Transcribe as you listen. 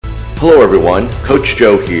Hello everyone, Coach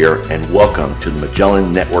Joe here, and welcome to the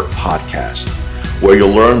Magellan Network Podcast, where you'll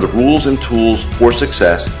learn the rules and tools for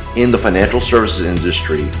success in the financial services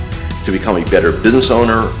industry to become a better business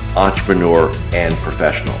owner, entrepreneur, and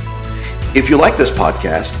professional. If you like this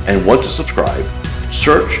podcast and want to subscribe,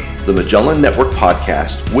 search the Magellan Network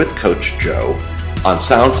Podcast with Coach Joe on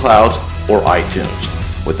SoundCloud or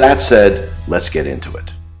iTunes. With that said, let's get into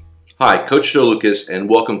it. Hi, Coach Joe Lucas, and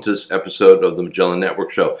welcome to this episode of the Magellan Network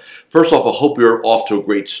Show. First off, I hope you're off to a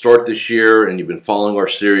great start this year and you've been following our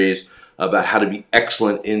series about how to be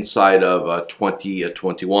excellent inside of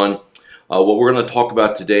 2021. What we're going to talk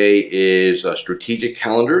about today is strategic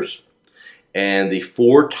calendars and the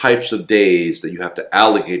 4 types of days that you have to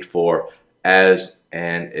allocate for as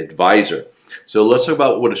an advisor. So let's talk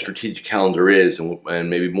about what a strategic calendar is and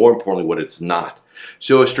maybe more importantly what it's not.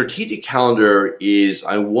 So a strategic calendar is,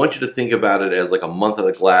 I want you to think about it as like a month at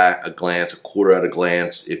a glance, a quarter at a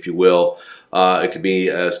glance, if you will. It could be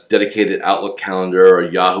a dedicated Outlook calendar,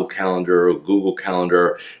 a Yahoo calendar, a Google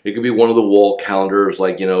calendar. It could be one of the wall calendars,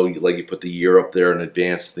 like you put the year up there in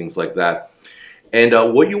advance, things like that. And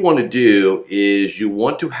what you want to do is you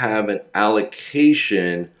want to have an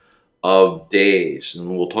allocation of days,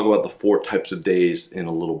 and we'll talk about the 4 types of days in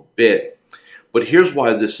a little bit. But here's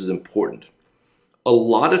why this is important. A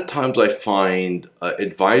lot of times I find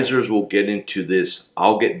advisors will get into this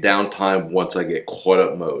I'll get downtime once I get caught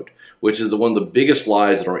up mode, which is one of the biggest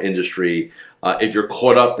lies in our industry. If you're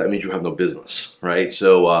caught up, that means you have no business, right?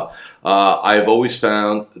 So I've always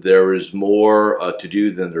found there is more to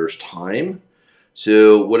do than there's time.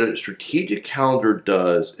 So what a strategic calendar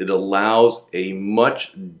does, it allows a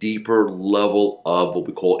much deeper level of what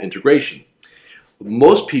we call integration.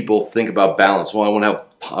 Most people think about balance. Well, I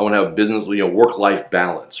want to have business, work-life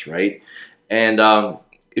balance, right? And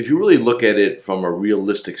if you really look at it from a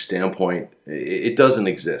realistic standpoint, it doesn't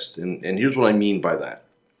exist. And here's what I mean by that.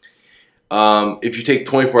 If you take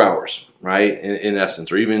 24 hours, right, in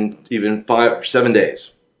essence, or even 5 or 7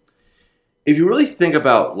 days, if you really think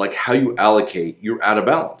about like how you allocate, you're out of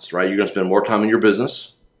balance, right? You're going to spend more time in your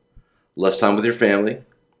business, less time with your family,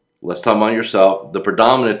 less time on yourself. The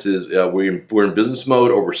predominance is we're in business mode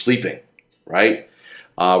or we're sleeping, right?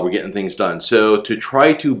 We're getting things done. So to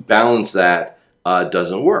try to balance that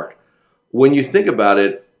doesn't work. When you think about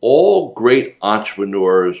it, all great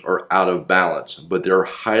entrepreneurs are out of balance, but they're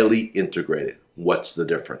highly integrated. What's the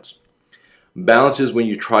difference? Balance is when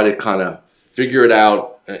you try to kind of figure it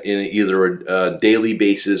out in either a daily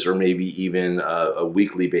basis or maybe even a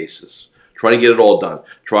weekly basis. Try to get it all done.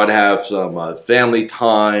 Try to have some family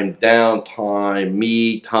time, downtime,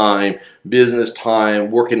 me time, business time,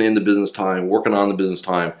 working in the business time, working on the business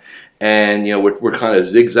time. And we're kind of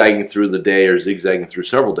zigzagging through the day or zigzagging through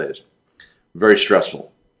several days. Very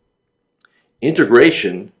stressful.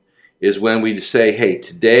 Integration is when we say, hey,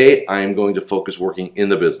 today I am going to focus working in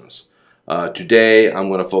the business. Today I'm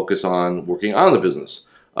going to focus on working on the business.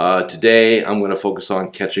 Today I'm going to focus on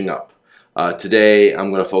catching up. Today I'm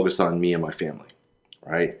going to focus on me and my family,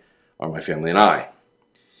 right? Or my family and I.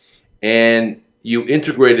 And you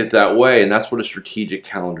integrate it that way, and that's what a strategic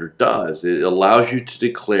calendar does. It allows you to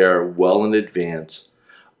declare well in advance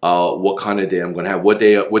what kind of day I'm going to have. What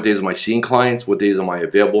days am I seeing clients? What days am I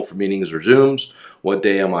available for meetings or Zooms? What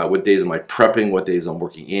days am I prepping? What days I'm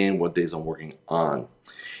working in? What days I'm working on?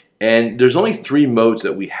 And there's only 3 modes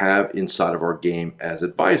that we have inside of our game as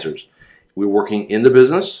advisors. We're working in the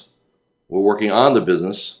business, we're working on the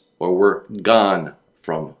business, or we're gone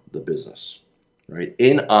from the business, right?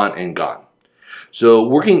 In, on, and gone. So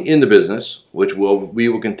working in the business, which we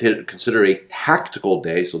will consider a tactical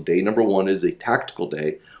day. So day number 1 is a tactical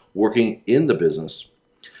day, working in the business.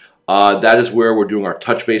 That is where we're doing our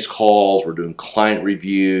touch-base calls, we're doing client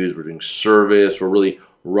reviews, we're doing service, we're really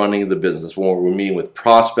running the business when we're meeting with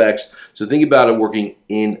prospects. So think about it working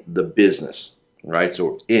in the business, right? So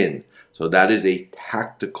we're in. So that is a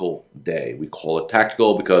tactical day. We call it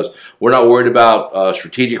tactical because we're not worried about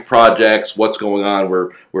strategic projects, what's going on.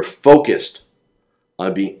 We're focused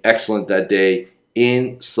on being excellent that day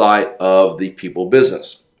inside of the people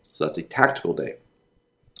business. So that's a tactical day.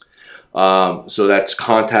 So that's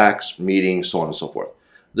contacts, meetings, so on and so forth.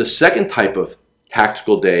 The second type of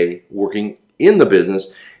tactical day working in the business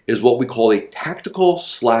is what we call a tactical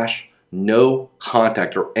 / no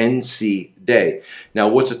contact or NC day. Now,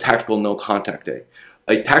 what's a tactical no contact day?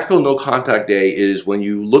 A tactical no contact day is when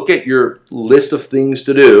you look at your list of things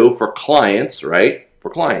to do for clients, right?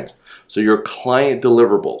 For clients. So your client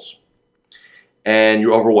deliverables and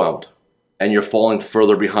you're overwhelmed and you're falling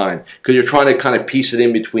further behind because you're trying to kind of piece it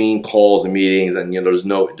in between calls and meetings, and there's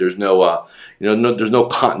no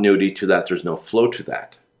continuity to that. There's no flow to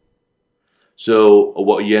that. So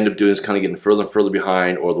what you end up doing is kind of getting further and further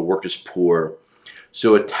behind, or the work is poor.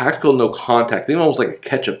 So a tactical no contact, think almost like a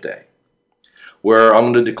catch-up day, where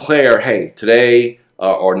I'm going to declare, hey, today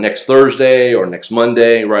or next Thursday or next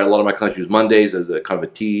Monday, right? A lot of my clients use Mondays as a kind of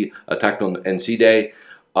a tactical NC day.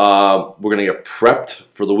 We're going to get prepped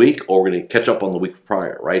for the week, or we're going to catch up on the week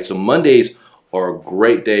prior, right? So Mondays are a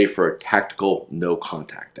great day for a tactical no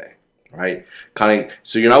contact day, right?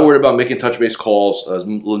 So you're not worried about making touch base calls.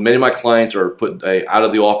 Many of my clients are put out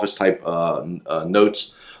of the office type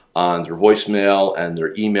notes on their voicemail and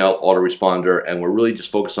their email autoresponder, and we're really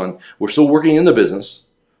just focused on, we're still working in the business,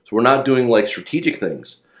 so we're not doing like strategic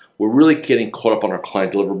things. We're really getting caught up on our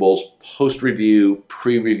client deliverables, post-review,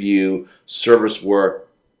 pre-review, service work,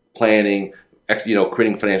 planning,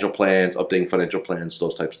 creating financial plans, updating financial plans,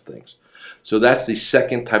 those types of things. So that's the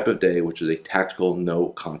second type of day, which is a tactical no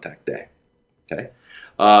contact day. Okay.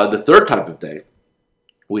 The third type of day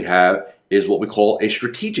we have is what we call a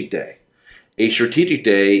strategic day. A strategic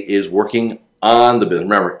day is working on the business.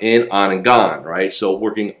 Remember, in, on, and gone, right? So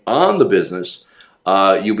working on the business,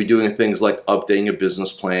 you'll be doing things like updating a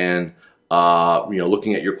business plan,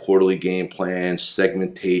 looking at your quarterly game plan,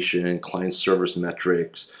 segmentation, client service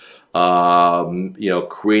metrics,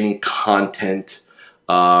 creating content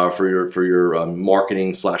for your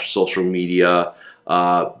marketing / social media,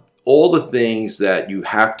 all the things that you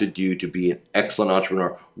have to do to be an excellent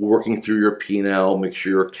entrepreneur, working through your P&L, make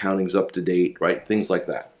sure your accounting's up to date, right? Things like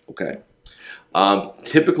that, okay?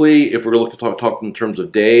 Typically, if we're looking to talk in terms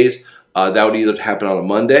of days, that would either happen on a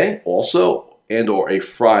Monday also, and or a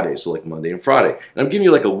Friday, so like Monday and Friday. And I'm giving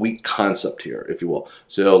you like a week concept here, if you will.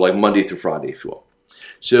 So like Monday through Friday, if you will.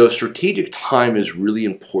 So strategic time is really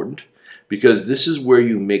important, because this is where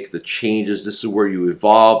you make the changes, this is where you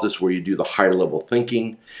evolve, this is where you do the higher level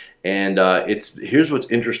thinking. And here's what's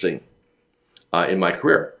interesting in my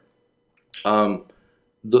career.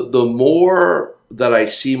 The more that I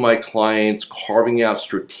see my clients carving out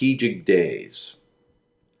strategic days,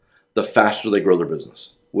 the faster they grow their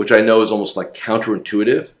business, which I know is almost like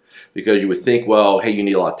counterintuitive, because you would think, well, hey, you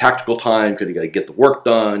need a lot of tactical time because you got to get the work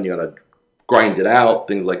done, you got to grind it out,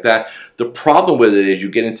 things like that. The problem with it is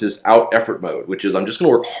you get into this out effort mode, which is I'm just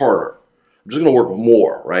going to work harder. I'm just going to work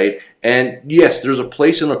more, right? And yes, there's a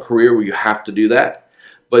place in a career where you have to do that,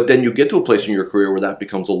 but then you get to a place in your career where that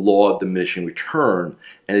becomes a law of diminishing return,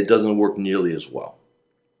 and it doesn't work nearly as well.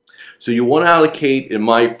 So you want to allocate, in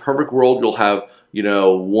my perfect world, you'll have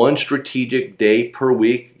one strategic day per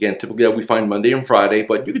week. Again, typically we find Monday and Friday,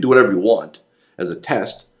 but you can do whatever you want as a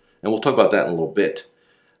test, and we'll talk about that in a little bit.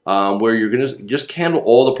 Where you're going to just handle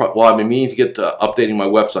all the well, I've been meaning to get to updating my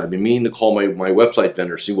website. I've been meaning to call my website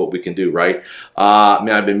vendor, see what we can do, right?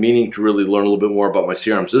 I've been meaning to really learn a little bit more about my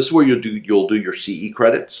CRM. So this is where you'll do your CE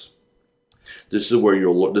credits. This is where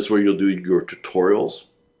you'll do your tutorials.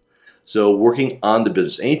 So working on the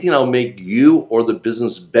business. Anything that'll make you or the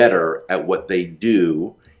business better at what they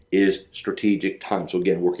do is strategic time. So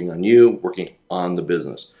again, working on you, working on the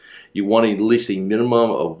business. You want at least a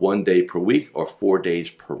minimum of 1 day per week or 4 days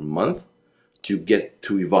per month to get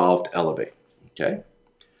to evolve, to elevate. Okay.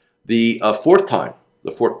 The fourth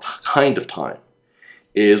kind of time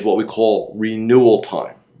is what we call renewal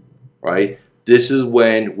time, right? This is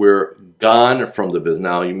when we're gone from the business.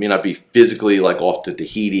 Now, you may not be physically like off to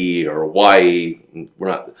Tahiti or Hawaii. We're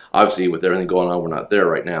not, obviously, with everything going on, we're not there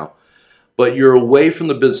right now. But you're away from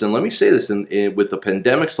the business. And let me say this, with the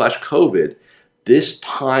pandemic / COVID, this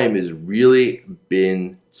time has really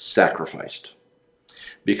been sacrificed.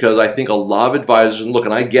 Because I think a lot of advisors, and look,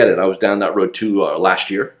 and I get it, I was down that road too last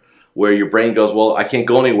year, where your brain goes, well, I can't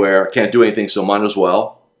go anywhere, I can't do anything, so might as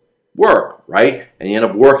well work, right? And you end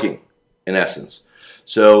up working, in essence.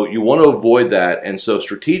 So you want to avoid that. And so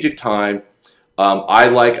strategic time,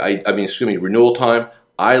 renewal time,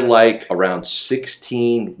 I like around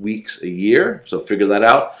 16 weeks a year. So figure that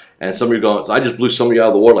out. And some of you are going, I just blew some of you out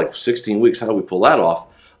of the water, like 16 weeks. How do we pull that off?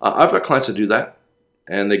 I've got clients that do that,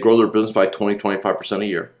 and they grow their business by 20-25% a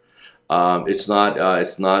year. It's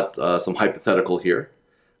not some hypothetical here.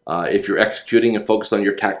 If you're executing and focused on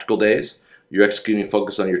your tactical days, you're executing and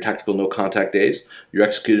focused on your tactical no contact days, you're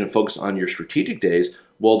executing and focused on your strategic days,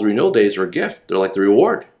 well, the renewal days are a gift. They're like the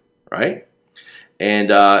reward, right? And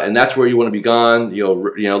that's where you want to be gone.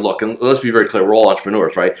 Look, and let's be very clear, we're all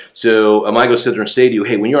entrepreneurs, right? So am I going to sit there and say to you,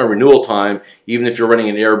 hey, when you're on renewal time, even if you're running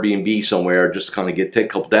an Airbnb somewhere, just kind of take a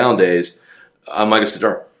couple down days, am I going to sit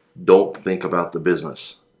there, don't think about the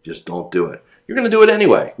business. Just don't do it. You're going to do it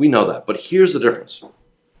anyway. We know that. But here's the difference.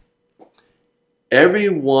 Every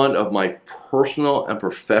one of my personal and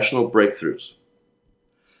professional breakthroughs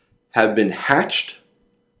have been hatched,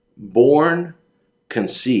 born,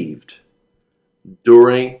 conceived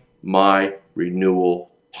during my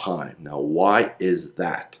renewal time. Now, why is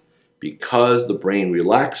that? Because the brain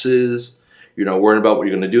relaxes. You're not worrying about what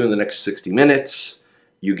you're going to do in the next 60 minutes.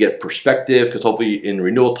 You get perspective because hopefully in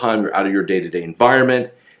renewal time, you're out of your day-to-day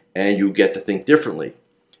environment and you get to think differently.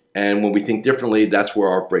 And when we think differently, that's where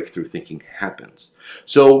our breakthrough thinking happens.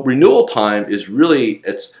 So renewal time is really,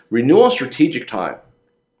 it's renewal and strategic time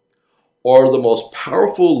are the most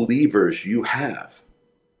powerful levers you have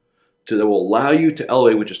that will allow you to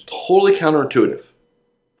elevate, which is totally counterintuitive.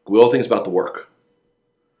 We all think it's about the work.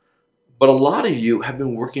 But a lot of you have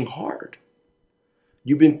been working hard.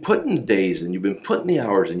 You've been putting the days in, you've been putting the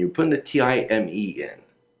hours in, you're putting the time in.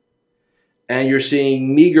 And you're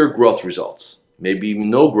seeing meager growth results. Maybe even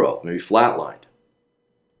no growth, maybe flatlined.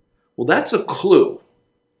 Well, that's a clue.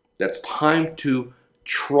 That's time to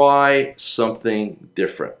try something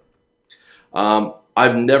different.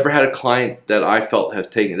 I've never had a client that I felt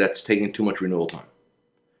that's taken too much renewal time.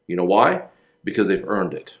 You know why? Because they've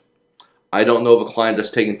earned it. I don't know of a client that's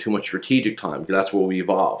taken too much strategic time because that's where we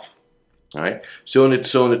evolve. All right. So in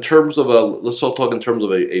terms of let's talk in terms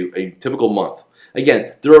of a typical month.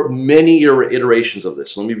 Again, there are many iterations of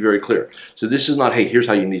this. Let me be very clear. So this is not, hey, here's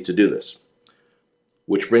how you need to do this.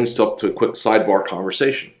 Which brings us up to a quick sidebar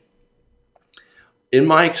conversation. In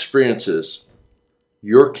my experiences,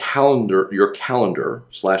 your calendar /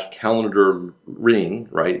 calendar ring,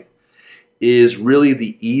 right, is really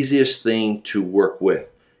the easiest thing to work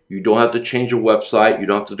with. You don't have to change your website. You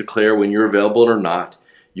don't have to declare when you're available or not.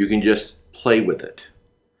 You can just play with it.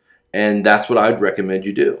 And that's what I'd recommend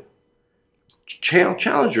you do.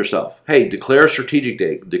 Challenge yourself. Hey, declare a strategic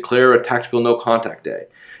day. Declare a tactical no contact day.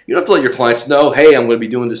 You don't have to let your clients know, hey, I'm going to be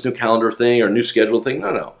doing this new calendar thing or new schedule thing.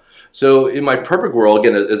 No. So in my perfect world,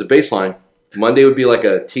 again, as a baseline, Monday would be like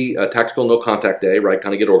a tactical no contact day, right?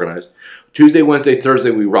 Kind of get organized. Tuesday, Wednesday,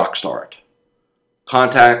 Thursday, we rock star it.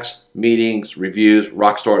 Contacts, meetings, reviews,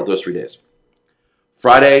 rock star those 3 days.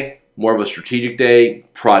 Friday, more of a strategic day,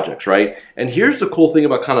 projects, right? And here's the cool thing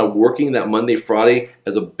about kind of working that Monday, Friday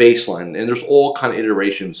as a baseline. And there's all kind of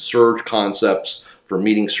iterations, surge concepts for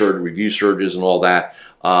meeting surge, review surges and all that,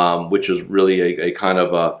 which is really a kind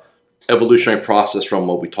of evolutionary process from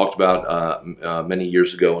what we talked about many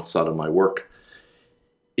years ago inside of my work.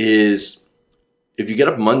 Is if you get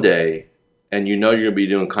up Monday and you know you're going to be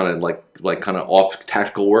doing kind of like kind of off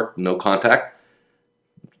tactical work, no contact,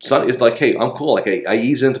 it's like, hey, I'm cool. Like I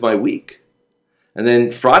ease into my week. And then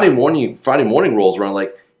Friday morning rolls around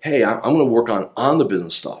like, hey, I'm going to work on the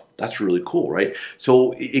business stuff. That's really cool, right?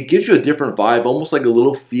 So it gives you a different vibe, almost like a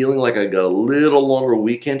little feeling like I got a little longer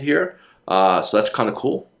weekend here. So that's kind of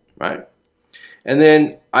cool, right? And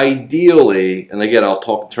then ideally, and again, I'll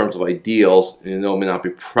talk in terms of ideals, it may not be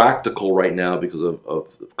practical right now because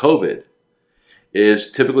of COVID,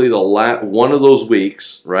 is typically one of those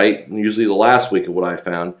weeks, right? Usually the last week of what I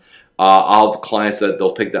found. I'll have clients that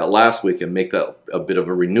they'll take that last week and make that a bit of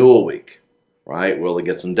a renewal week, right? Where they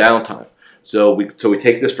get some downtime. So we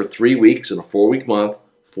take this for 3 weeks in a 4-week month.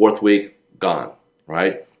 4th week, gone,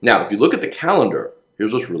 right? Now, if you look at the calendar,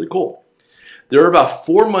 here's what's really cool. There are about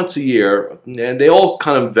 4 months a year, and they all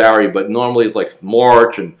kind of vary, but normally it's like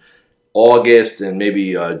March and August and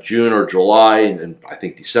maybe June or July and I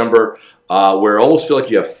think December. Where I almost feel like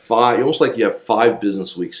you have 5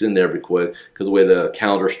 business weeks in there because of the way the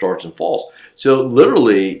calendar starts and falls. So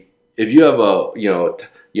literally, if you have a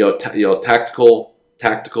tactical,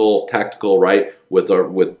 right,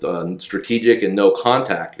 with strategic and no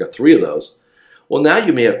contact, you got 3 of those. Well, now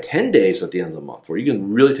you may have 10 days at the end of the month where you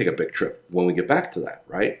can really take a big trip when we get back to that,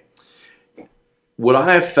 right? What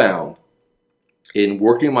I have found in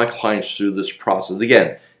working my clients through this process,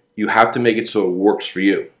 again, you have to make it so it works for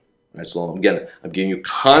you. Right, so again, I'm giving you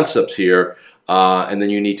concepts here, and then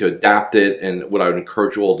you need to adapt it. And what I would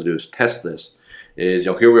encourage you all to do is test this. Is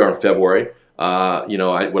here we are in February.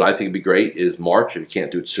 What I think would be great is March. If you can't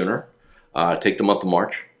do it sooner, take the month of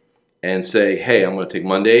March and say, hey, I'm going to take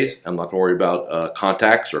Mondays. I'm not going to worry about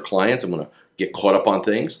contacts or clients. I'm going to get caught up on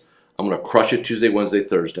things. I'm going to crush it Tuesday, Wednesday,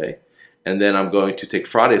 Thursday, and then I'm going to take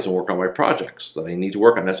Fridays and work on my projects that I need to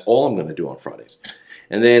work on. That's all I'm going to do on Fridays.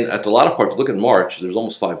 And then at the latter part, if you look at March, there's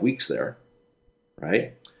almost 5 weeks there,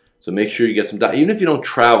 right? So make sure you get some time. Even if you don't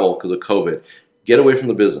travel because of COVID, get away from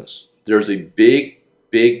the business. There's a big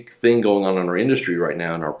thing going on in our industry right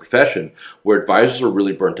now, in our profession, where advisors are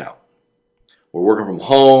really burnt out. We're working from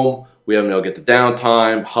home. We haven't been able to get the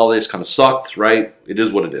downtime. Holidays kind of sucked, right? It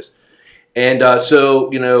is what it is. And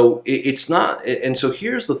it's not. And so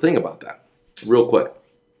here's the thing about that, real quick.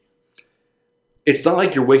 It's not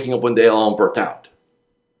like you're waking up one day all burnt out.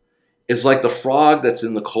 It's like the frog that's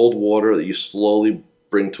in the cold water that you slowly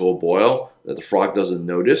bring to a boil. that the frog doesn't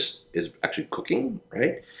notice is actually cooking,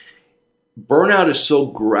 right? Burnout is so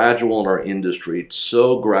gradual in our industry. It's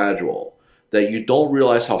so gradual that you don't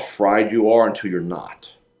realize how fried you are until you're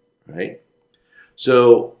not, right?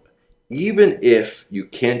 So even if you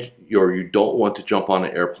can't or you don't want to jump on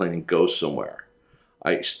an airplane and go somewhere,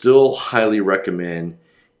 I still highly recommend,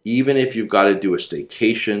 even if you've got to do a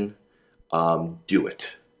staycation, do it.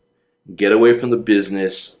 Get away from the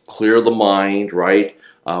business, clear the mind, right?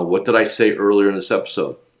 What did I say earlier in this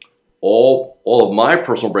episode? All of my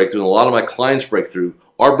personal breakthrough and a lot of my clients' breakthrough,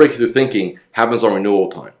 our breakthrough thinking happens on renewal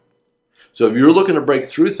time. So if you're looking to break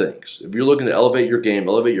through things, if you're looking to elevate your game,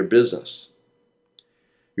 elevate your business,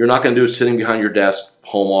 you're not going to do it sitting behind your desk,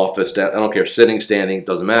 home office, I don't care, sitting, standing,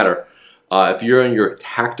 doesn't matter. If you're in your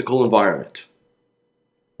tactical environment,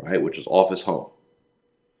 right, which is office, home,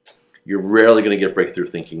 you're rarely going to get breakthrough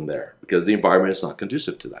thinking there because the environment is not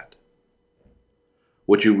conducive to that.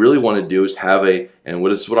 What you really want to do is have and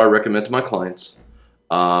this is what I recommend to my clients,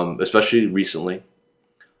 especially recently,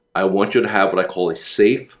 I want you to have what I call a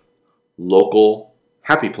safe, local,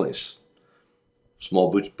 happy place.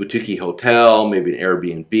 Small boutique hotel, maybe an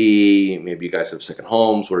Airbnb, maybe you guys have second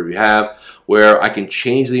homes, whatever you have, where I can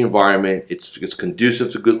change the environment. It's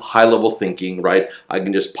conducive to good high-level thinking, right? I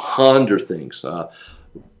can just ponder things.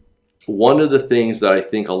 One of the things that I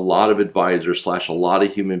think a lot of advisors / a lot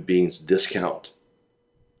of human beings discount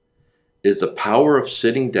is the power of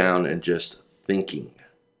sitting down and just thinking,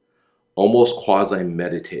 almost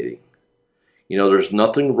quasi-meditating. You know, there's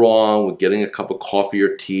nothing wrong with getting a cup of coffee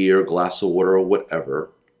or tea or a glass of water or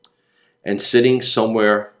whatever and sitting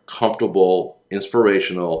somewhere comfortable,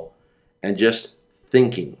 inspirational, and just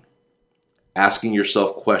thinking, asking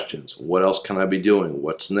yourself questions. What else can I be doing?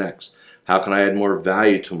 What's next? How can I add more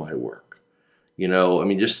value to my work? You know, I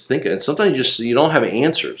mean, just think. And sometimes you don't have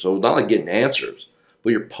answers. So it's not like getting answers,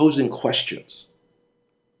 but you're posing questions.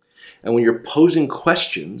 And when you're posing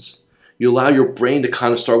questions, you allow your brain to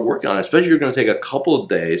kind of start working on it. Especially if you're going to take a couple of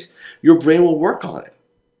days, your brain will work on it.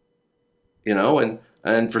 You know,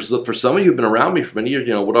 and for some of you who've been around me for many years,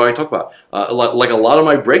 you know, what do I talk about? Like a lot of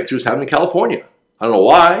my breakthroughs happen in California. I don't know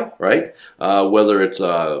why, right? Whether it's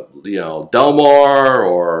you know, Del Mar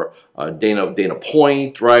or Dana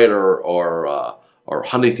Point, right, or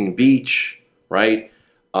Huntington Beach, right?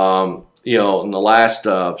 You know, in the last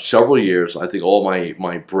several years, I think all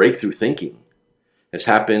my breakthrough thinking has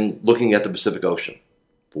happened looking at the Pacific Ocean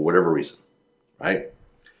for whatever reason, right?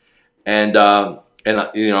 And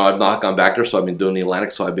you know, I've not gone back there, so I've been doing the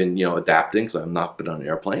Atlantic, so I've been, you know, adapting, so I've not been on an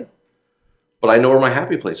airplane. But I know where my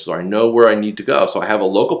happy places are. I know where I need to go. So I have a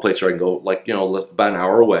local place where I can go, like, you know, about an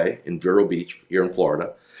hour away in Vero Beach here in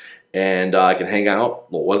Florida. And I can hang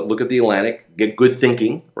out, look at the Atlantic, get good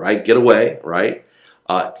thinking, right? Get away, right?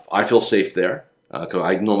 I feel safe there because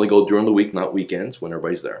I normally go during the week, not weekends when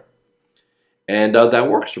everybody's there. And that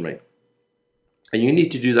works for me. And you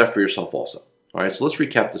need to do that for yourself also. All right, so let's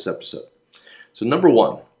recap this episode. So number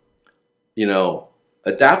one, you know,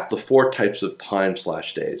 adapt the 4 types of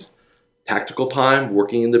time/days. Tactical time,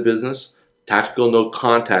 working in the business. Tactical, no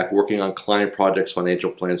contact, working on client projects,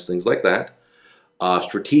 financial plans, things like that.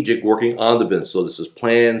 Strategic, working on the business. So this is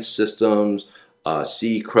plans, systems,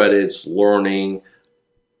 C credits, learning,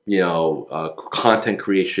 you know, content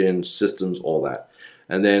creation, systems, all that.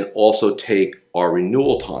 And then also take our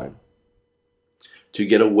renewal time to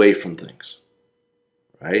get away from things,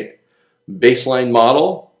 right? Baseline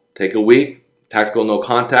model, take a week, tactical, no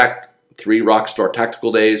contact, 3 rock star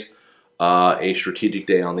tactical days, a strategic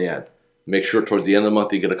day on the end. Make sure towards the end of the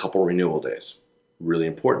month you get a couple renewal days. Really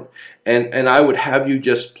important. And I would have you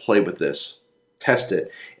just play with this, test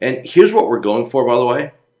it. And here's what we're going for, by the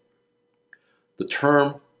way. The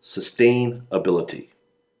term sustainability.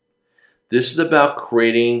 This is about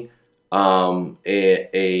creating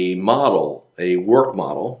a model, a work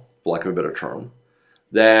model, for lack of a better term,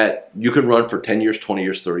 that you can run for 10 years, 20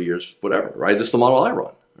 years, 30 years, whatever, right? This is the model I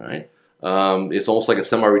run, right? It's almost like a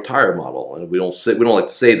semi-retired model, and we don't like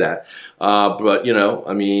to say that, but you know,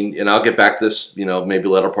 I mean, and I'll get back to this, you know, maybe the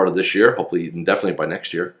latter part of this year, hopefully, and definitely by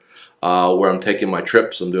next year, where I'm taking my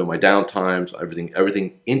trips, I'm doing my downtimes,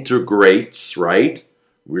 everything integrates, right,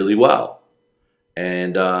 really well.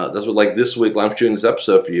 And that's what, like this week, I'm shooting this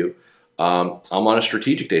episode for you. I'm on a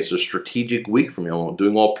strategic day. It's a strategic week for me. I'm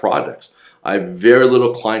doing all projects. I have very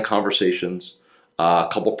little client conversations, a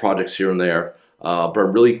couple projects here and there, but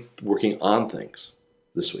I'm really working on things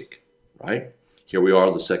this week, right? Here we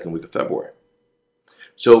are the second week of February.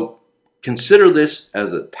 So consider this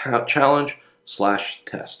as a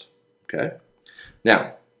challenge/test, okay?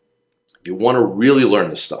 Now, if you want to really learn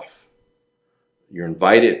this stuff, you're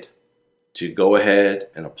invited to go ahead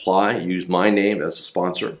and apply, use my name as a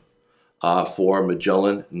sponsor for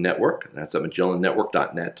Magellan Network. That's at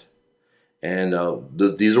MagellanNetwork.net. And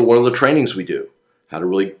these are one of the trainings we do, how to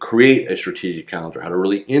really create a strategic calendar, how to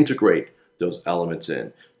really integrate those elements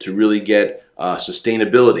in, to really get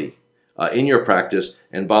sustainability in your practice.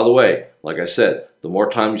 And by the way, like I said, the more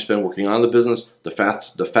time you spend working on the business, the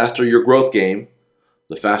faster your growth game,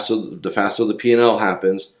 the faster the P&L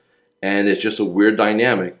happens, and it's just a weird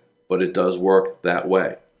dynamic, but it does work that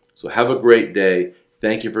way. So have a great day.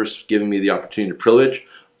 Thank you for giving me the opportunity and privilege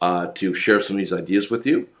to share some of these ideas with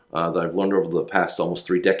you that I've learned over the past almost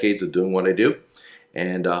 3 decades of doing what I do.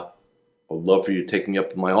 And I would love for you to take me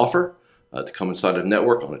up on my offer to come inside a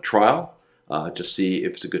network on a trial to see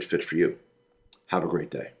if it's a good fit for you. Have a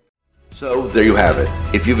great day. So there you have it.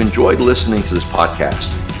 If you've enjoyed listening to this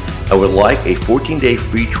podcast and would like a 14-day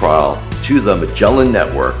free trial to the Magellan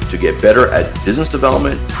Network to get better at business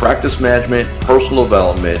development, practice management, personal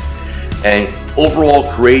development, and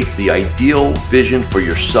overall create the ideal vision for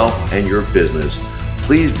yourself and your business,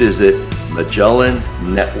 please visit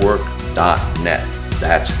MagellanNetwork.net.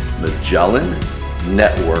 That's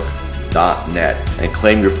MagellanNetwork.net and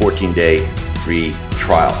claim your 14-day free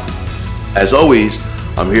trial. As always,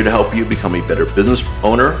 I'm here to help you become a better business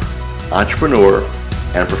owner, entrepreneur,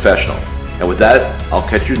 and professional. And with that, I'll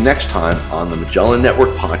catch you next time on the Magellan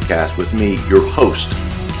Network podcast with me, your host,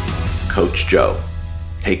 Coach Joe.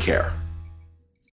 Take care.